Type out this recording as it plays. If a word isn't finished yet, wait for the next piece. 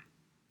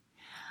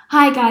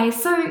Hi guys,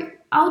 so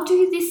I'll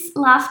do this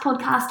last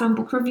podcast on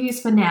book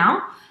reviews for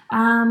now.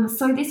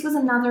 So this was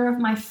another of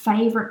my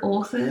favourite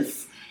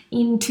authors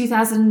in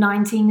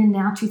 2019 and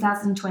now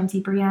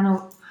 2020,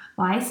 Brianna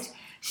Wiest.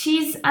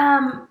 She's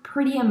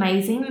pretty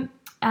amazing.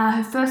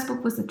 Her first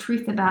book was The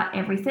Truth About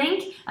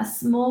Everything, a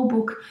small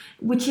book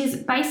which is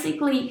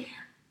basically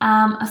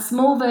a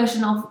small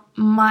version of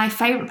my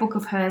favourite book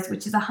of hers,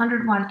 which is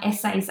 101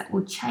 Essays That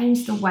Will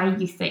Change the Way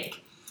You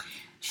Think.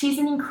 She's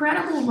an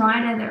incredible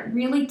writer that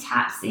really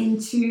taps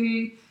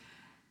into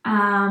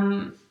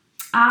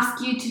ask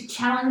you to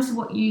challenge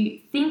what you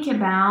think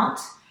about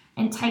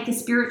and take a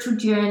spiritual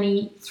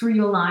journey through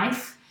your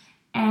life,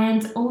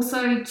 and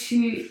also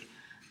to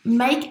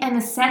make an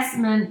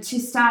assessment to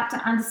start to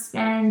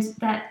understand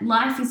that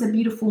life is a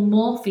beautiful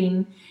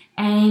morphing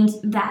and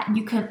that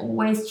you can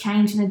always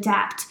change and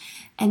adapt,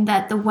 and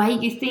that the way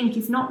you think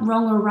is not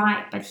wrong or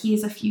right, but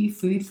here's a few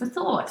food for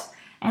thought.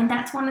 And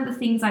that's one of the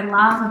things I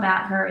love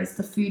about her, is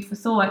the food for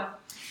thought.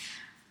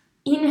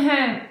 In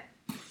her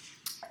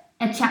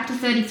at chapter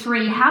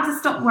 33, how to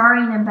stop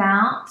worrying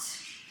about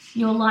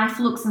your life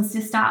looks and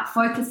to start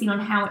focusing on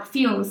how it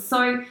feels.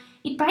 So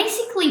it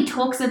basically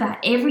talks about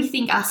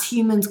everything us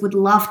humans would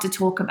love to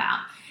talk about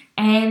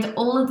and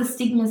all of the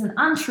stigmas and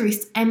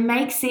untruths, and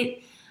makes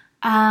it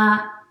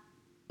not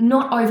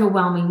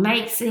overwhelming,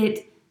 makes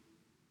it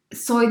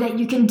so that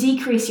you can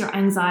decrease your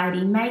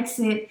anxiety, makes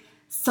it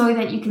so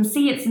that you can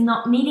see it's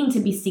not needing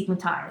to be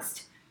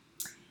stigmatized.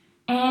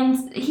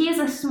 And here's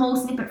a small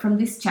snippet from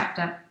this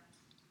chapter.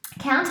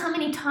 Count how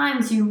many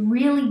times you've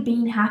really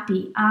been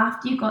happy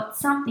after you got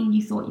something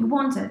you thought you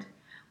wanted.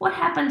 What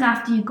happened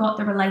after you got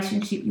the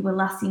relationship you were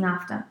lusting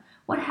after?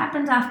 What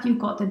happened after you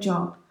got the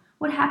job?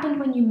 What happened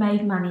when you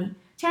made money?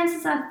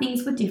 Chances are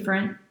things were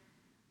different,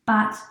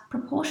 but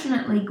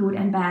proportionately good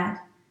and bad.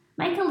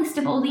 Make a list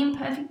of all the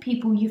imperfect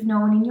people you've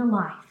known in your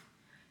life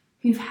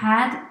who've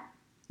had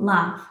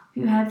love,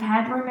 who have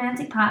had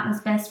romantic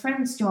partners, best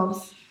friends,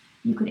 jobs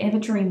you could ever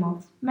dream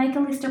of. Make a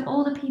list of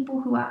all the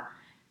people who are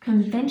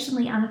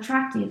conventionally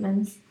unattractive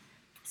and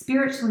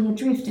spiritually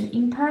adrift and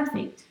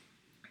imperfect.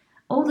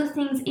 All the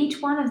things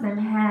each one of them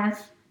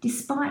have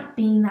despite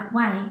being that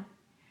way.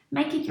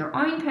 Make it your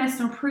own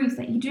personal proof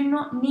that you do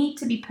not need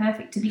to be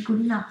perfect to be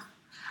good enough.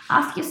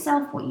 Ask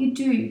yourself what you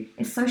do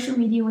if social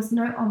media was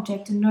no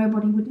object and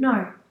nobody would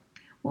know.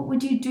 What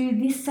would you do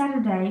this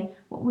Saturday?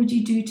 What would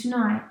you do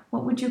tonight?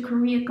 What would your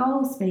career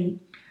goals be?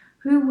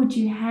 Who would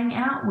you hang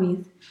out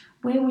with?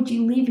 Where would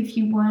you live if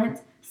you weren't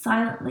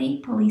silently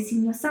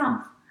policing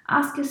yourself?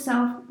 Ask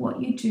yourself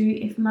what you do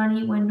if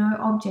money were no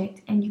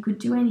object and you could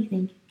do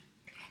anything.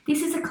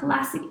 This is a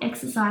classic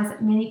exercise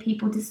that many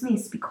people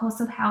dismiss because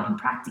of how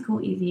impractical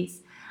it is.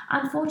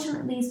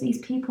 Unfortunately, these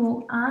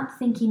people aren't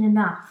thinking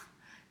enough,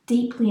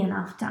 deeply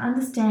enough to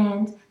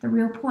understand the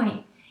real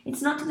point.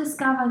 It's not to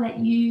discover that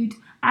you'd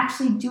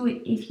actually do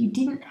it if you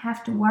didn't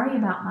have to worry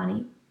about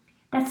money.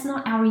 That's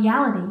not our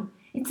reality.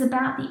 It's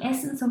about the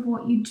essence of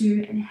what you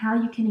do and how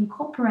you can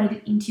incorporate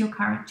it into your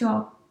current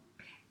job,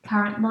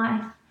 current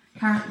life,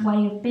 current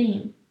way of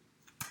being.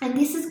 And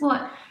this is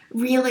what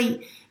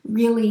really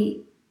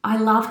I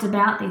loved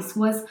about this,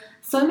 was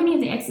so many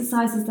of the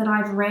exercises that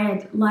I've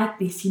read like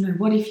this,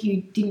 what if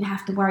you didn't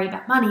have to worry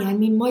about money? I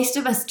mean, most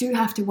of us do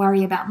have to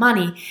worry about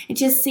money. It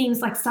just seems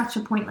like such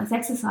a pointless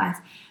exercise.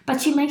 But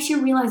she makes you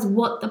realize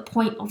what the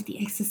point of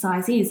the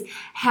exercise is,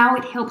 how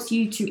it helps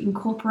you to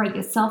incorporate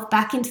yourself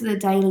back into the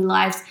daily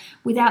lives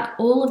without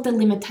all of the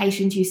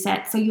limitations you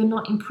set, so you're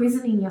not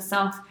imprisoning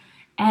yourself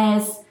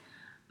as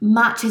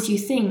much as you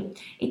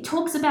think. It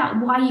talks about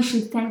why you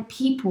should thank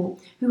people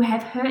who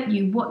have hurt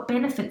you, what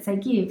benefits they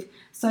give.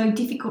 So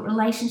difficult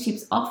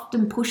relationships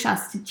often push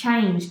us to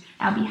change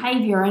our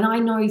behavior. And I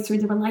know through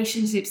the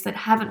relationships that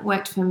haven't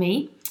worked for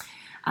me,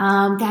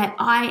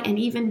 and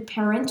even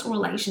parental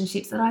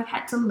relationships, that I've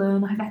had to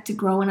learn, I've had to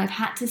grow, and I've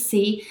had to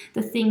see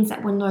the things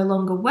that were no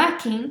longer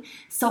working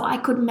so I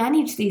could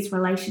manage these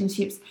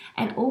relationships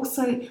and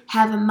also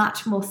have a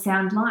much more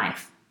sound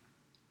life.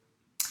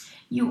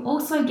 You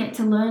also get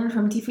to learn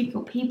from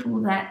difficult people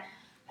that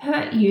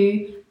hurt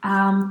you,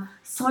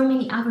 so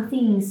many other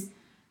things.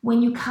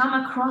 When you come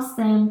across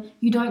them,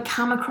 you don't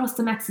come across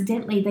them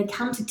accidentally. They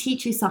come to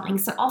teach you something.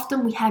 So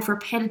often we have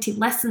repetitive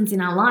lessons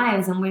in our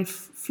lives and we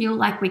feel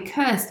like we're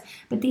cursed.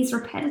 But these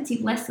repetitive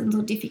lessons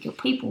or difficult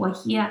people are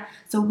here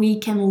so we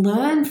can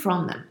learn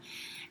from them.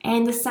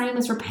 And the same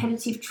as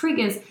repetitive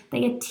triggers,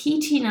 they are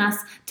teaching us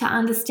to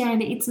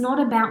understand it's not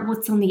about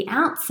what's on the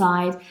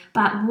outside,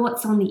 but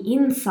what's on the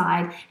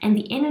inside. And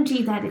the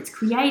energy that it's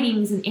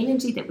creating is an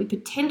energy that we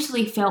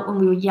potentially felt when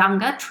we were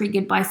younger,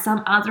 triggered by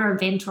some other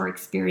event or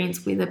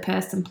experience with a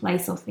person,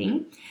 place, or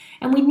thing.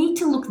 And we need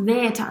to look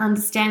there to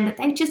understand that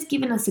they've just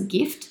given us a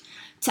gift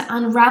to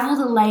unravel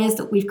the layers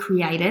that we've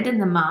created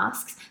and the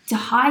masks, to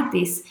hide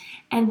this,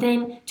 and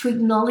then to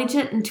acknowledge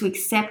it and to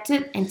accept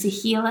it and to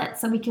heal it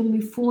so we can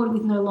move forward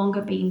with no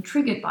longer being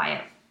triggered by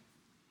it.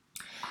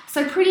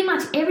 So pretty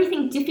much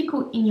everything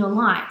difficult in your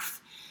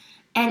life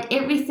And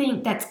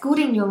everything that's good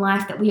in your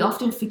life that we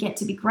often forget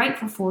to be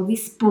grateful for,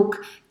 this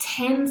book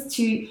tends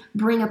to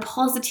bring a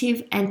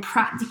positive and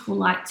practical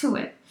light to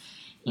it.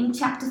 In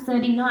chapter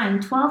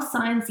 39, 12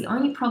 signs the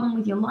only problem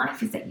with your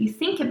life is that you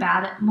think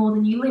about it more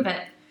than you live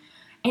it.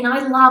 And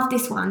I love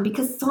this one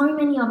because so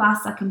many of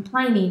us are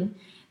complaining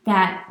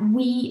that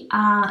we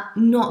are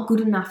not good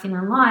enough in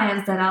our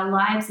lives, that our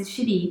lives are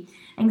shitty.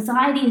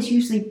 Anxiety is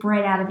usually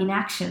bred out of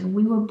inaction.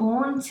 We were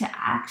born to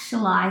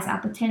actualize our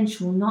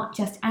potential, not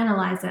just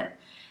analyze it.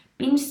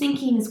 Binge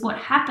thinking is what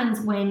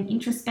happens when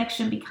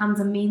introspection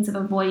becomes a means of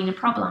avoiding a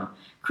problem.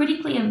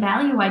 Critically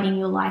evaluating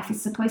your life is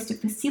supposed to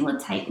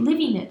facilitate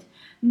living it,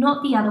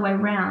 not the other way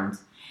around.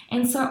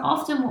 And so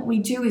often what we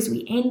do is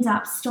we end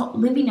up stop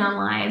living our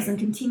lives and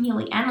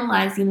continually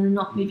analyzing and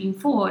not moving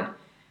forward.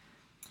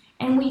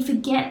 And we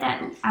forget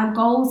that our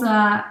goals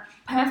are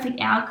perfect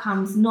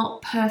outcomes,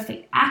 not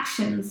perfect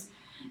actions.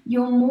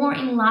 You're more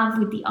in love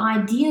with the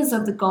ideas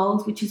of the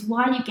goals, which is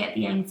why you get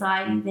the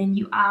anxiety, than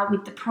you are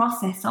with the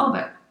process of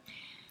it.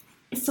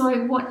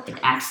 So what it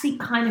actually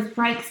kind of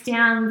breaks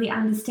down the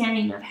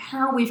understanding of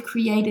how we've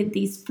created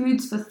these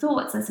foods for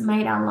thoughts that's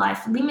made our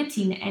life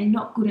limiting and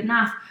not good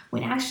enough,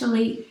 when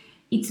actually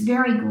it's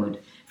very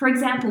good. For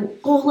example,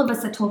 all of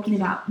us are talking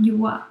about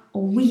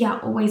we are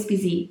always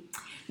busy.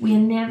 We are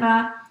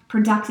never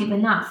productive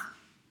enough.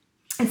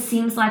 It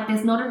seems like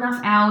there's not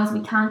enough hours,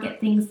 we can't get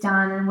things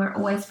done, and we're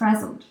always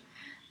frazzled.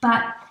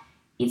 But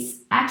it's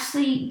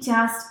actually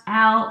just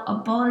our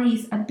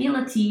body's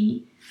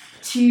ability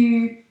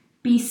to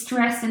be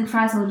stressed and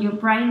frazzled. Your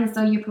brain as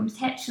though you're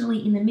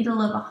potentially in the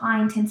middle of a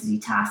high-intensity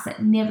task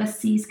that never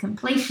sees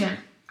completion.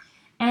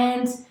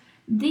 And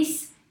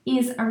this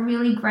is a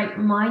really great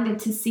reminder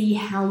to see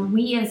how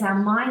we as our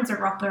minds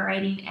are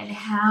operating and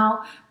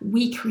how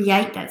we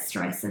create that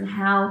stress and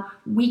how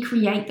we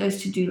create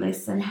those to-do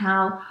lists and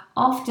how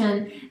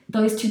often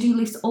those to-do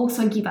lists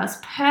also give us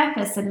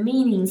purpose and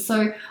meaning.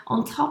 So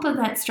on top of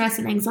that stress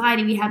and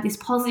anxiety, we have this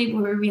positive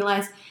where we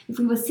realize if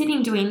we were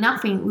sitting doing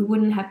nothing, we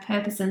wouldn't have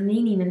purpose and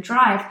meaning and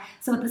drive.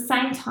 So at the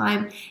same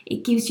time,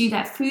 it gives you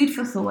that food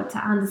for thought to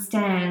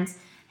understand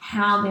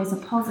how there's a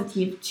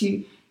positive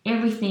to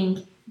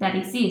everything that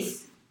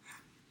exists.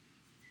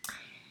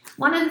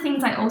 One of the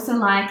things I also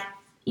like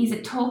is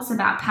it talks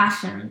about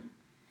passion,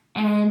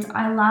 and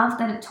I love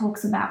that it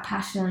talks about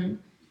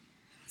passion.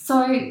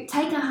 So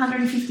take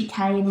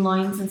 150k in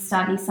loans and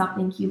study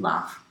something you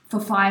love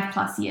for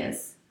 5+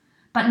 years,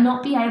 but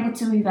not be able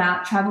to move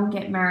out, travel,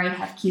 get married,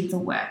 have kids or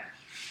work.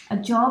 A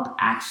job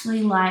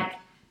actually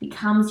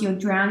becomes your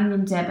drowning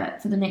in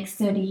debt for the next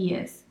 30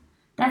 years.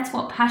 That's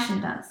what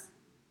passion does.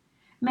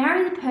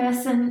 Marry the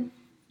person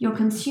you're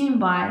consumed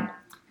by,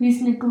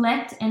 whose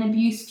neglect and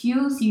abuse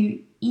fuels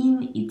you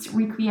in its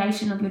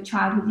recreation of your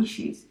childhood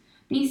issues.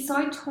 Be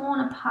so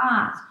torn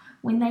apart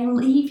when they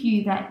leave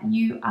you that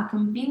you are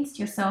convinced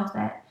yourself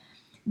that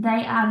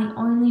they are the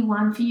only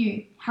one for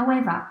you.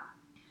 However,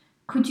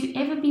 could you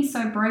ever be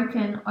so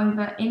broken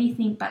over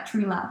anything but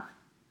true love?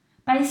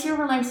 Base your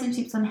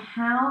relationships on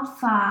how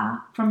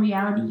far from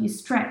reality you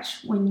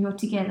stretch when you're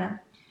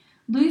together.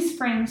 Lose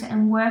friends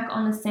and work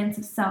on a sense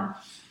of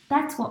self.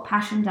 That's what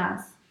passion does.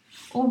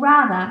 Or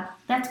rather,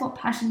 that's what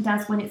passion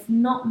does when it's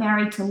not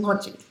married to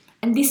logic.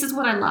 And this is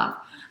what I love.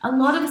 A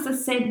lot of us have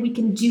said we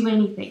can do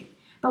anything,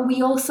 but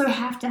we also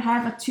have to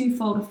have a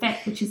twofold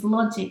effect, which is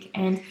logic.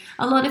 And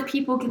a lot of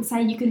people can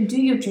say you can do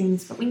your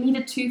dreams, but we need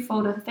a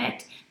twofold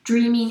effect,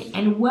 dreaming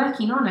and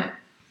working on it.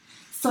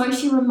 So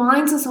she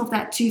reminds us of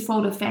that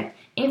twofold effect.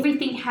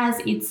 Everything has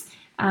its,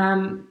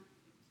 some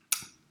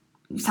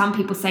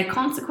people say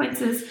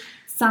consequences,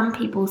 some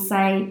people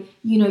say,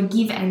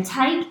 give and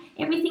take.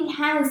 Everything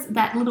has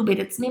that little bit.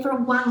 It's never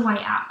one way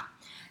up.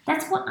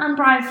 That's what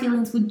unbridled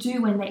feelings would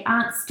do when they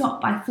aren't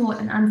stopped by thought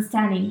and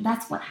understanding.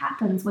 That's what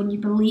happens when you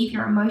believe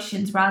your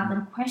emotions rather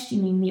than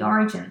questioning the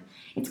origin.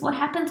 It's what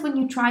happens when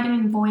you try to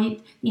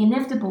avoid the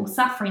inevitable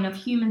suffering of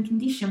human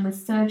condition with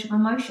surge of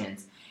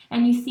emotions,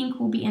 and you think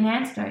will be an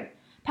antidote.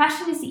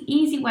 Passion is the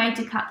easy way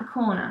to cut the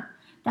corner,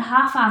 the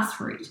half-assed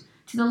route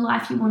to the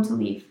life you want to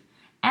live.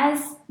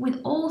 As with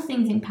all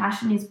things in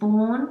passion is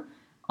born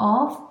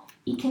of,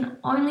 it can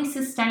only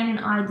sustain an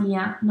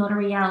idea, not a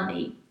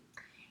reality.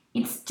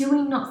 It's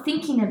doing, not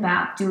thinking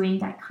about doing,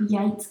 that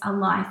creates a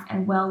life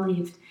and well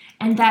lived.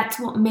 And that's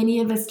what many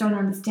of us don't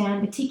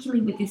understand,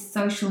 particularly with this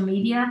social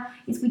media,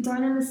 is we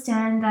don't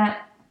understand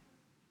that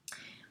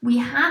we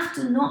have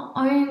to not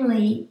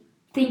only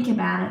think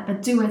about it,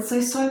 but do it.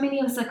 So many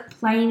of us are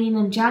complaining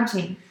and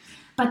judging.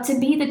 But to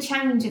be the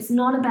change, it's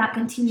not about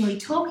continually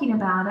talking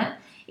about it.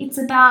 It's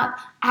about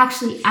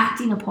actually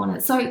acting upon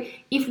it. So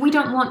if we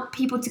don't want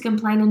people to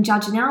complain and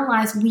judge in our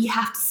lives, we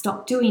have to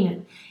stop doing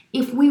it.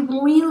 If we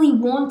really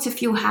want to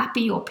feel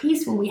happy or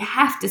peaceful, we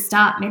have to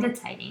start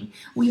meditating.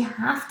 We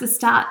have to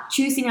start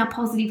choosing our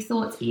positive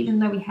thoughts even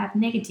though we have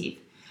negative.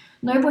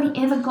 Nobody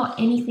ever got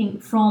anything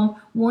from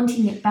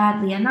wanting it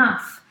badly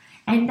enough.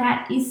 And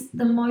that is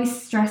the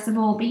most stress of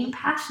all. Being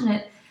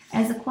passionate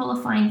as a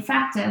qualifying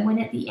factor, when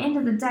at the end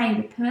of the day,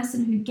 the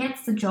person who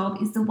gets the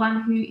job is the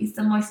one who is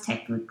the most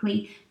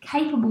technically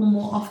capable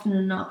more often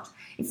than not.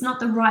 It's not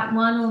the right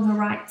one or the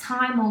right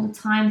time all the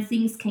time.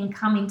 Things can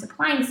come into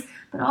place,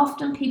 but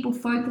often people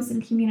focus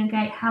and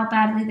communicate how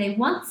badly they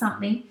want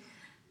something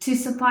to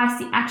suffice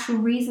the actual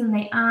reason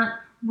they aren't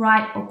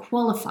right or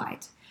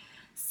qualified.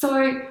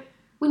 So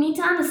we need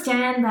to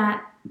understand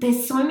that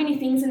there's so many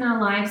things in our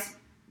lives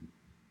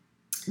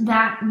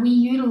that we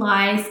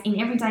utilize in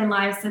everyday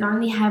lives that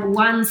only have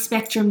one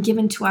spectrum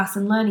given to us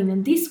in learning.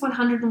 And this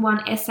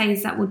 101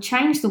 essays that will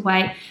change the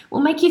way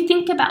will make you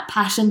think about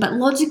passion, but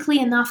logically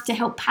enough to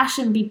help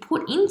passion be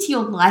put into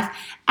your life,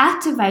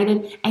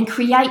 activated, and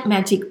create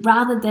magic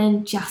rather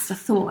than just a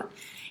thought.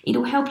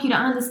 It'll help you to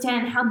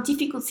understand how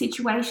difficult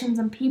situations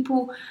and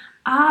people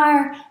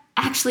are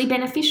actually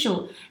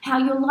beneficial, how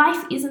your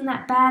life isn't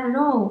that bad at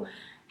all,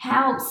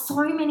 how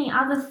so many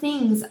other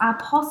things are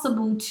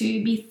possible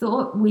to be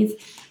thought with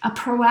a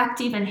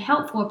proactive and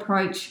helpful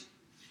approach,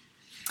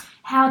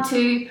 how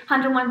to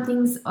 101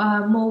 things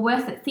are more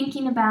worth it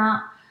thinking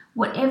about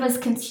whatever's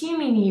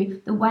consuming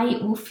you, the way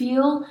it will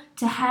feel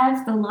to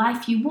have the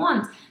life you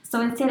want.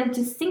 So instead of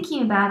just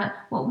thinking about it,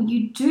 what will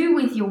you do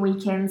with your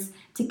weekends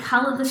to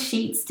colour the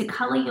sheets, to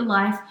colour your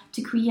life,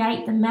 to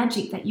create the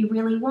magic that you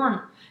really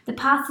want? The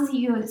parts of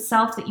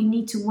yourself that you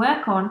need to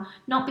work on,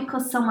 not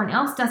because someone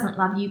else doesn't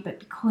love you, but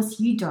because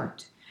you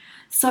don't.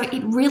 So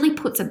it really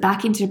puts it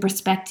back into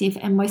perspective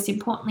and most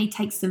importantly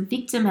takes the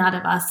victim out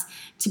of us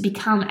to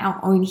become our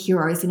own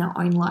heroes in our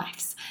own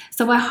lives.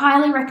 So I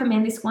highly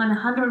recommend this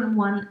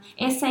 101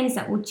 Essays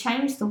That Will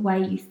Change the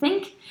Way You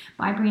Think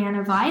by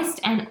Brianna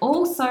Wiest, and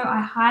also I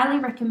highly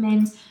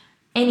recommend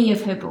any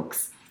of her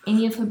books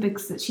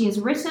that she has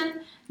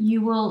written.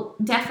 You will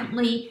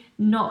definitely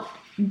not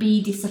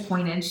be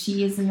disappointed.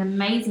 She is an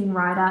amazing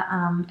writer,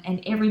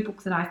 and every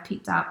book that I've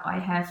picked up, I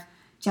have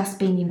just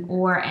been in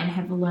awe and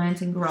have learned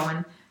and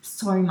grown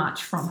so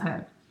much from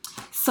her.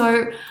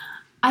 So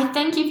I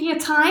thank you for your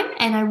time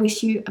and I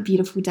wish you a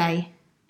beautiful day.